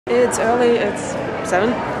It's early, it's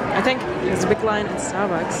 7, I think. There's a big line at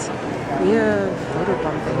Starbucks. We are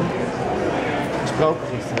photobombing.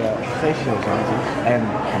 Gesproken is facial something and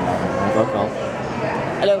local.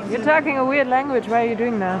 Hello. You're talking a weird language. What are you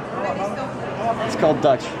doing now? It's called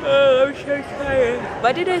Dutch. Oh, I'm so tired.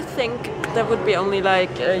 Why did I think there would be only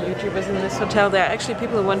like YouTubers in this hotel? There are actually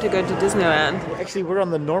people who want to go to Disneyland. Actually, we're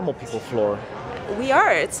on the normal people floor. We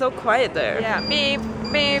are. It's so quiet there. Yeah. Beep,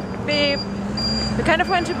 beep, beep. We kind of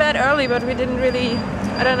went to bed early, but we didn't really.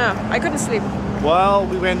 I don't know. I couldn't sleep. Well,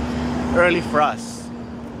 we went early for us.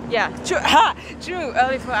 Yeah. True. Ha! True.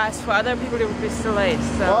 Early for us. For other people, it would be still late.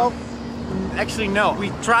 So. Well, actually, no.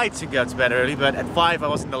 We tried to go to bed early, but at 5 I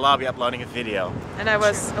was in the lobby uploading a video. And I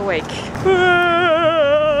was awake.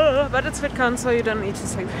 But it's Vidcon, so you don't need to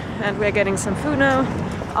sleep. And we're getting some food now.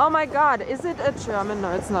 Oh my god, is it a German?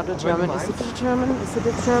 No, it's not a German. Is it a German? Is it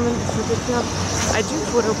a German? Is it a German? I do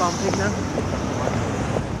photobombing, ne?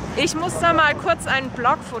 Ich muss da mal kurz einen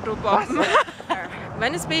Blog photobomben.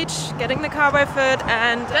 Venice Beach, getting the cowboy fit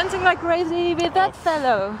and dancing like crazy with that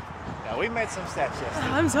fellow. Yeah, we made some steps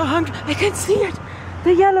yesterday. I'm so hungry. I can see it.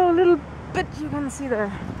 The yellow little bit you can see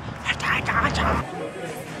there.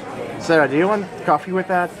 Sarah, do you want coffee with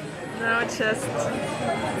that? No, it's just...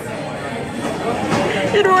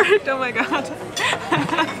 It worked, oh my god.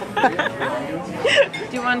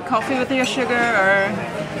 Do you want coffee with your sugar or...?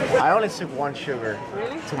 I only took 1 sugar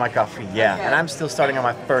really? to my coffee, yeah. Okay. And I'm still starting on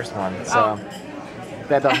my first one, so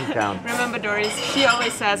that doesn't count. Remember Doris, she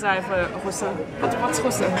always says I have a Russe. What's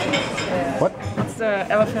Russe? What? What's the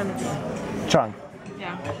elephant? Trunk.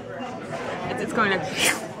 Yeah. It's going like...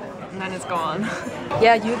 and then it's gone.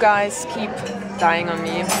 Yeah, you guys keep dying on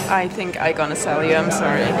me. I think I'm gonna sell you, I'm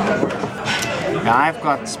sorry. Yeah, I've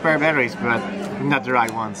got spare batteries, but not the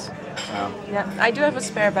right ones. So. Yeah, I do have a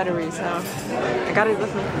spare battery, so I got it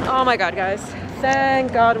with me. Oh my god, guys.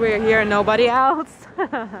 Thank god we're here and nobody else.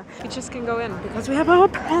 We just can go in because we have our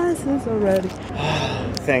passes already.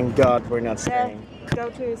 Thank god we're not staying. Yeah, go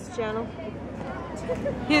to his channel.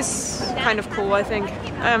 He's kind of cool, I think.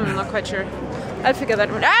 I'm not quite sure. I'll figure that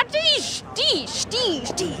one. Ah, Deesh!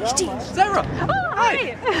 Sarah! Oh,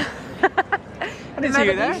 hi! I didn't see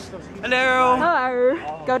you there. Hello! Hello!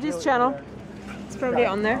 Go to his channel. It's probably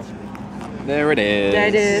on there. There it is. There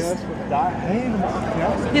it is.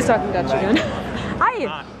 He's talking Dutch again.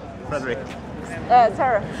 Hi! Frederick.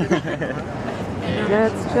 Sarah.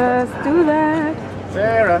 Let's just do that.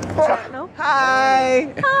 Sarah. No?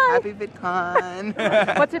 Hi! Hi! Happy VidCon!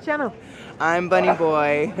 What's your channel? I'm Bunny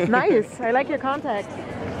Boy. Nice! I like your contact.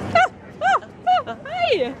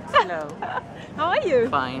 Hi! Hello. How are you?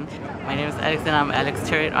 Fine. My name is Alex and I'm Alex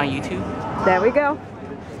Turret on YouTube. There we go.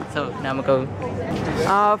 So now I'm gonna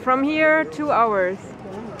go. From here, 2 hours.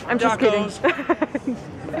 I'm just kidding.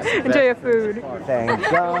 Enjoy your food. Thank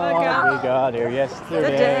God we got here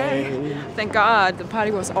yesterday. Thank God, the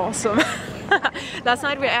party was awesome. Last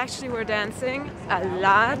night we actually were dancing a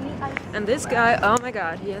lot, and this guy, oh my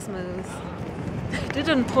god, he has moves.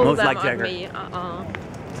 Didn't pull moves them like on Jagger. me.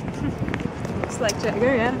 Looks like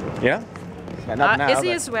Jagger, yeah. Yeah? Yeah, not now, is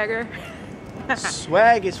he a swagger?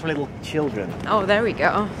 Swag is for little children. Oh, there we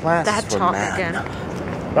go. Class That for talk man. again.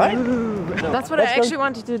 Right? Ooh. That's what I actually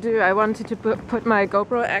wanted to do. I wanted to put my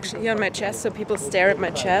GoPro actually on my chest so people stare at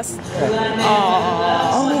my chest. Oh,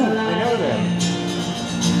 I know that.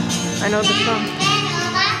 I know the song.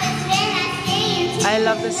 I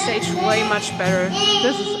love this stage way much better.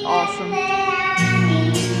 This is awesome.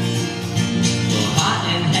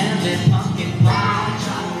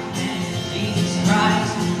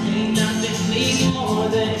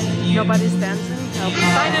 Nobody's dancing. Nope.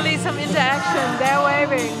 Finally some interaction. They're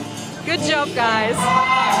waving. Good job, guys.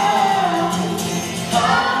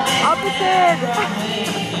 Opposite.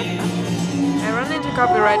 I run into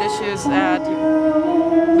copyright issues at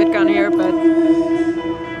Vidcon here, but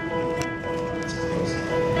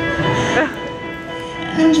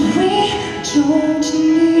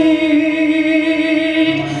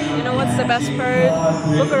you know what's the best part?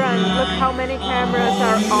 Look around, look how many cameras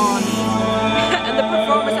are on. And the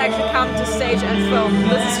performers actually come to stage and film.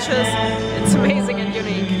 This is just, it's amazing and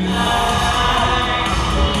unique.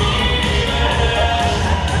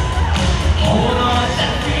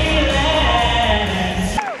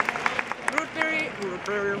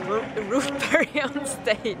 Rootberry on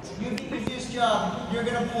stage. You do this job, you're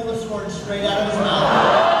gonna pull the sword straight out of his mouth.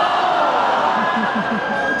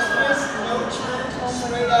 No twist, no turn,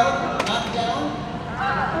 straight out, not down.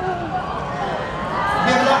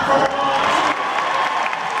 Give it up for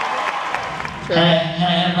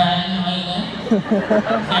Hey everybody, how you doing?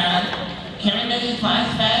 Can we make a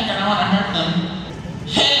flashback? I don't want to hurt them.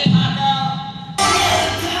 Hey Paco!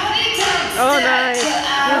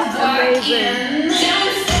 amazing.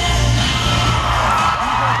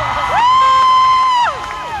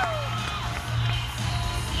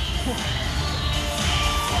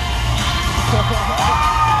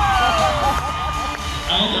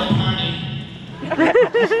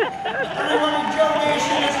 Everyone in Joe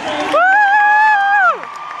Nation is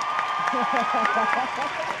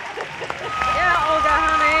Yeah, Olga,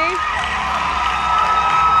 honey.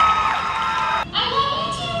 I love you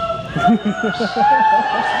too.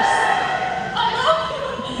 I love you.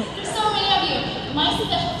 There's so many of you. My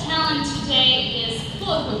special talent today is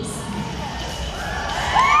hula hoops.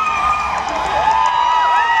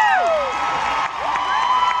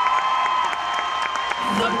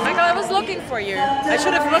 Michael, I was looking for you. I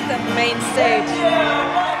should have looked at the main stage.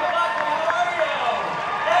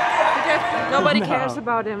 Nobody cares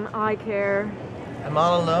about him. I care. I'm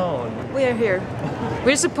all alone. We are here.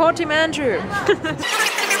 We support Team Andrew.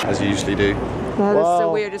 As you usually do. That is the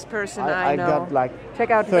weirdest person I know. I got like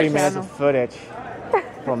check out 30 his minutes channel. of footage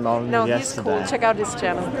from only No, he's yesterday. cool. Check out his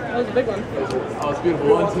channel. That was a big one. Oh, it's beautiful.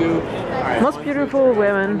 1, 2. All right. Most beautiful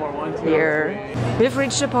women here. We've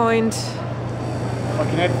reached a point.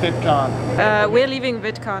 Looking at Vidcon. We're leaving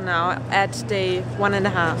Vidcon now at day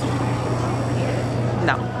 1.5.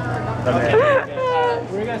 No. Where are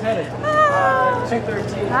you guys headed?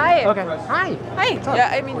 2:13. Hi. Okay. Hi. Hi. Yeah,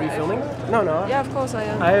 I mean. Are you filming? No, no. Yeah, of course I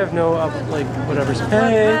am. I have no, like, whatever.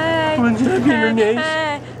 Hey. What's up, your Snurgies.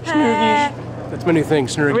 That's my new thing,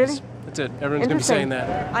 Snurgies. Really? That's it. Everyone's gonna be saying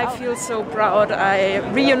that. I feel so proud. I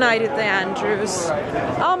reunited the Andrews.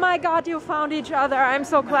 Oh my God, you found each other. I'm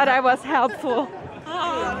so glad I was helpful.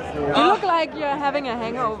 You look like you're having a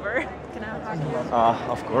hangover. Can I hug you?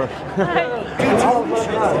 Of course. Hello!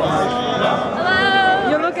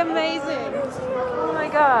 You look amazing. Oh my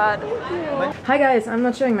God. Hi guys, I'm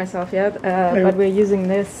not showing myself yet, but we're using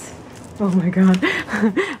this. Oh my God.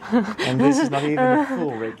 And this is not even a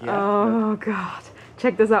full rig yet. Oh God.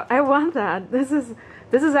 Check this out. I want that. This is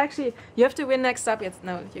actually, you have to win next up. Yes,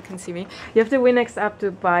 no, you can see me. You have to win next up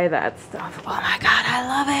to buy that stuff. Oh my God, I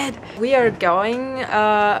love it. We are going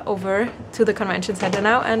over to the convention center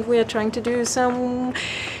now and we are trying to do some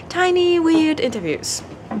tiny weird interviews.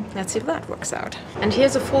 Let's see if that works out. And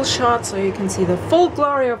here's a full shot so you can see the full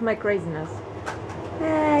glory of my craziness.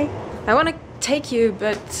 Hey. I want to take you,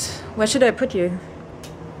 but where should I put you?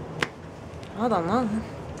 I don't know.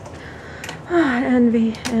 Ah,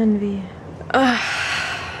 envy, envy.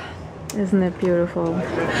 Isn't it beautiful?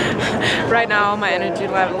 Right now my energy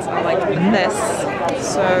levels are like this.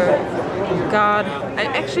 So, God, I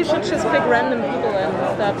actually should just pick random people and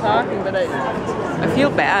start talking, but I feel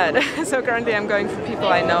bad. So currently I'm going for people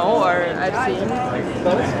I know or I've seen,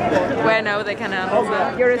 where I know they can handle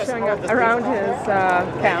it. You're showing up around his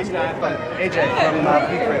camp. AJ from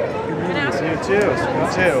You too.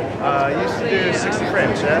 Used to do 60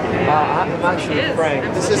 frames, yeah? I'm actually Frank.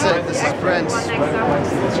 This is Brent.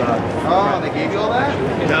 Oh, they gave you all that?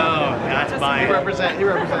 No, not mine. He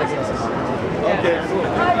represents us. Okay, cool.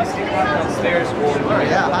 Downstairs.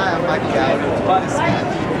 Yeah, hi, I'm Michael Gallagher.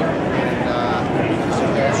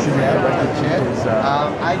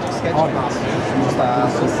 I do sketch comedy.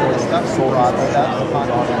 Stuff,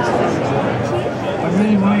 I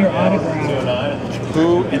really want your autograph.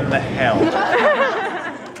 Who in the hell?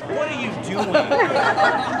 What are you doing?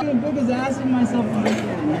 I'm big as asking myself.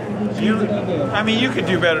 I mean, you could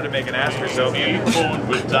do better to make an ass for yourself.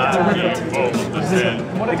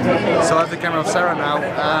 So I have the camera of Sarah now.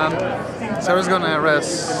 Sarah's gonna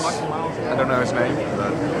arrest, I don't know his name,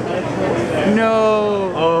 but...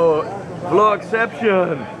 No! Oh,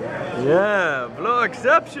 Vlogception! Yeah,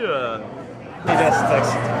 Vlogception! That's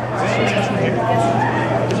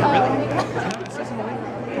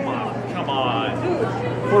Come on.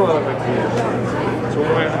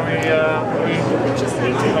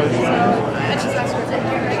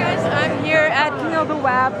 Hey guys, I'm here at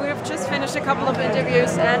kingofweb. We've just finished a couple of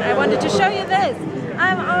interviews and I wanted to show you this.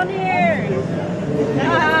 I'm on here.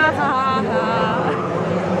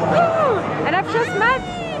 And I've just met.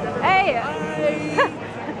 Hey.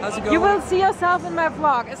 How's it going? You will see yourself in my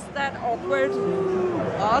vlog. Is that awkward?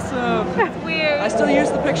 Awesome. That's weird. I still use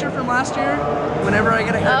the picture from last year whenever I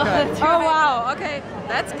get a haircut. Oh wow. Okay,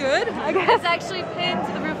 that's good. I guess. It's actually pinned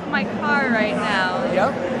to the roof of my car right now.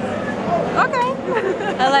 Yep. Okay.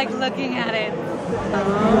 I like looking at it.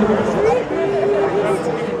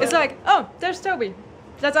 It's like, oh, there's Toby.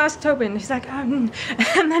 Let's ask Toby. And he's like, and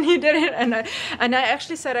then he did it. And I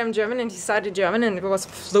actually said I'm German and he started German and it was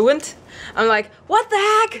fluent. I'm like, what the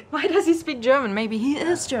heck? Why does he speak German? Maybe he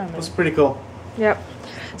is German. That's pretty cool. Yep.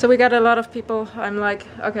 So we got a lot of people. I'm like,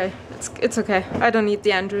 okay, it's okay. I don't need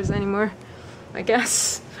the Andrews anymore. I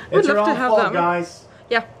guess. Would love to have them. Guys.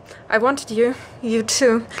 Yeah, I wanted you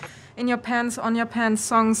too, in your pants, on your pants,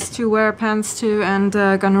 songs to wear pants to, and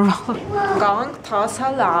gonna roll. Going ta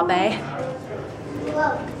salabe.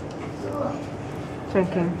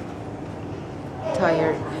 Drinking.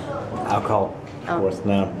 Tired. Alcohol. Of course,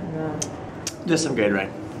 no. Just some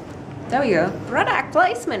Gatorade. There we go. Product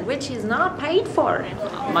placement, which is not paid for.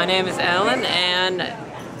 My name is Alan, and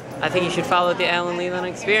I think you should follow the Alan Leland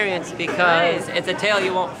experience because it's a tale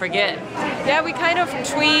you won't forget. Yeah, we kind of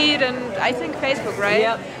tweet and I think Facebook, right?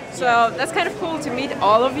 Yep. So that's kind of cool to meet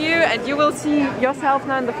all of you, and you will see yourself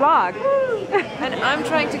now in the vlog. And I'm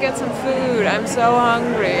trying to get some food. I'm so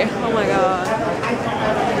hungry. Oh my god.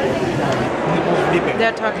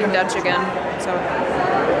 They're talking Dutch again. So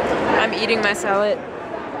I'm eating my salad.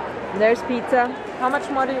 There's pizza. How much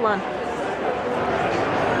more do you want?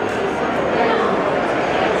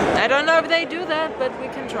 I don't know if they do that, but we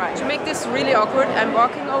can try. To make this really awkward, I'm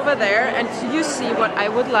walking over there and you see what I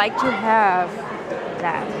would like to have.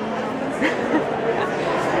 That.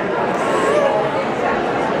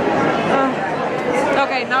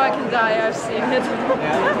 Okay, now I can die. I've seen it.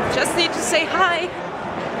 Just need to say hi.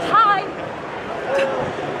 Hi.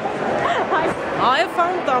 Hi. I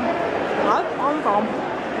found them. I found them.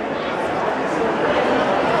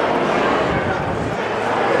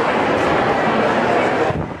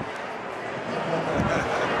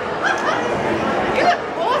 You look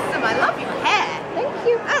awesome. I love your hair. Thank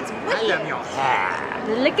you. That's wicked. I love your hair.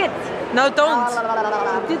 Lick it. No, don't.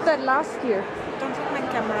 I did that last year. Don't take my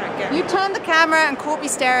camera again. You turned the camera and caught me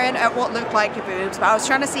staring at what looked like your boobs, but I was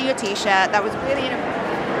trying to see your t-shirt. That was really inappropriate.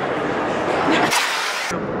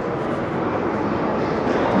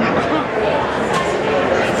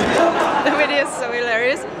 The video is so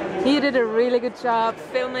hilarious. He did a really good job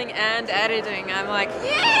filming and editing. I'm like,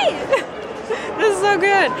 yay! This is so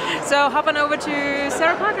good. So hop on over to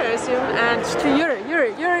Sarah Parker, I assume, and to Yuri.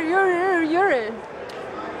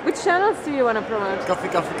 Which channels do you want to promote? Coffee.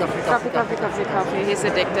 Coffee. He's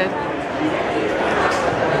addicted.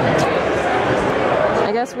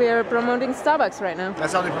 I guess we are promoting Starbucks right now.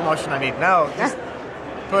 That's the only promotion I need. No, just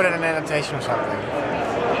put in an annotation or something.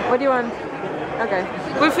 What do you want? Okay.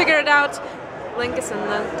 We'll figure it out. Link is in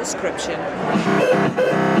the description.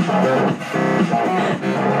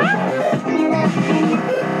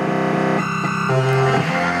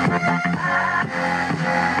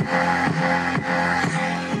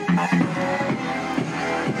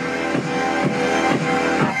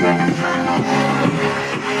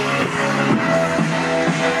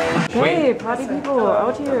 Hey, party people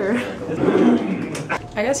out here.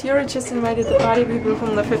 I guess Yuri just invited the party people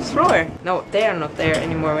from the 5th floor. No, they are not there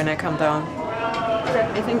anymore when I come down.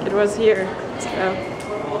 I think it was here. So,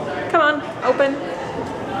 come on, open.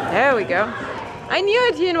 There we go. I knew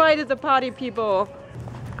it, he invited the party people.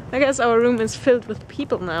 I guess our room is filled with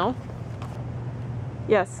people now.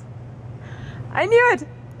 Yes. I knew it!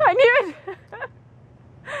 I knew it!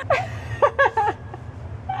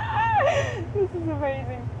 This is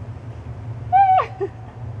amazing.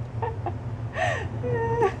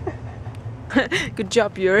 Good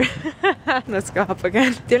job, Yuri. Let's go up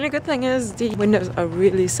again. The only good thing is the windows are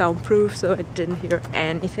really soundproof, so I didn't hear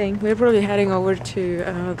anything. We're probably heading over to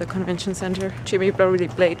the convention center. Jimmy probably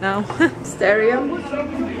played now. Stereo.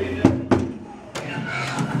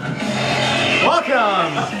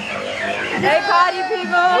 Welcome! Hey, party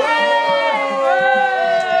people!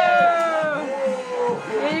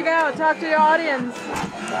 Here you go, talk to your audience.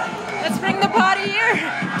 Let's bring the party here.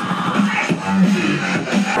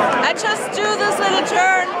 I just do this little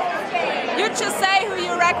turn. You just say who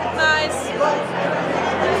you recognize.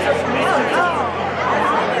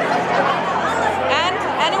 And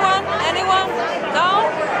anyone? Anyone? No?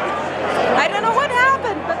 I don't know what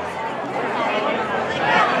happened, but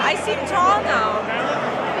I seem tall now.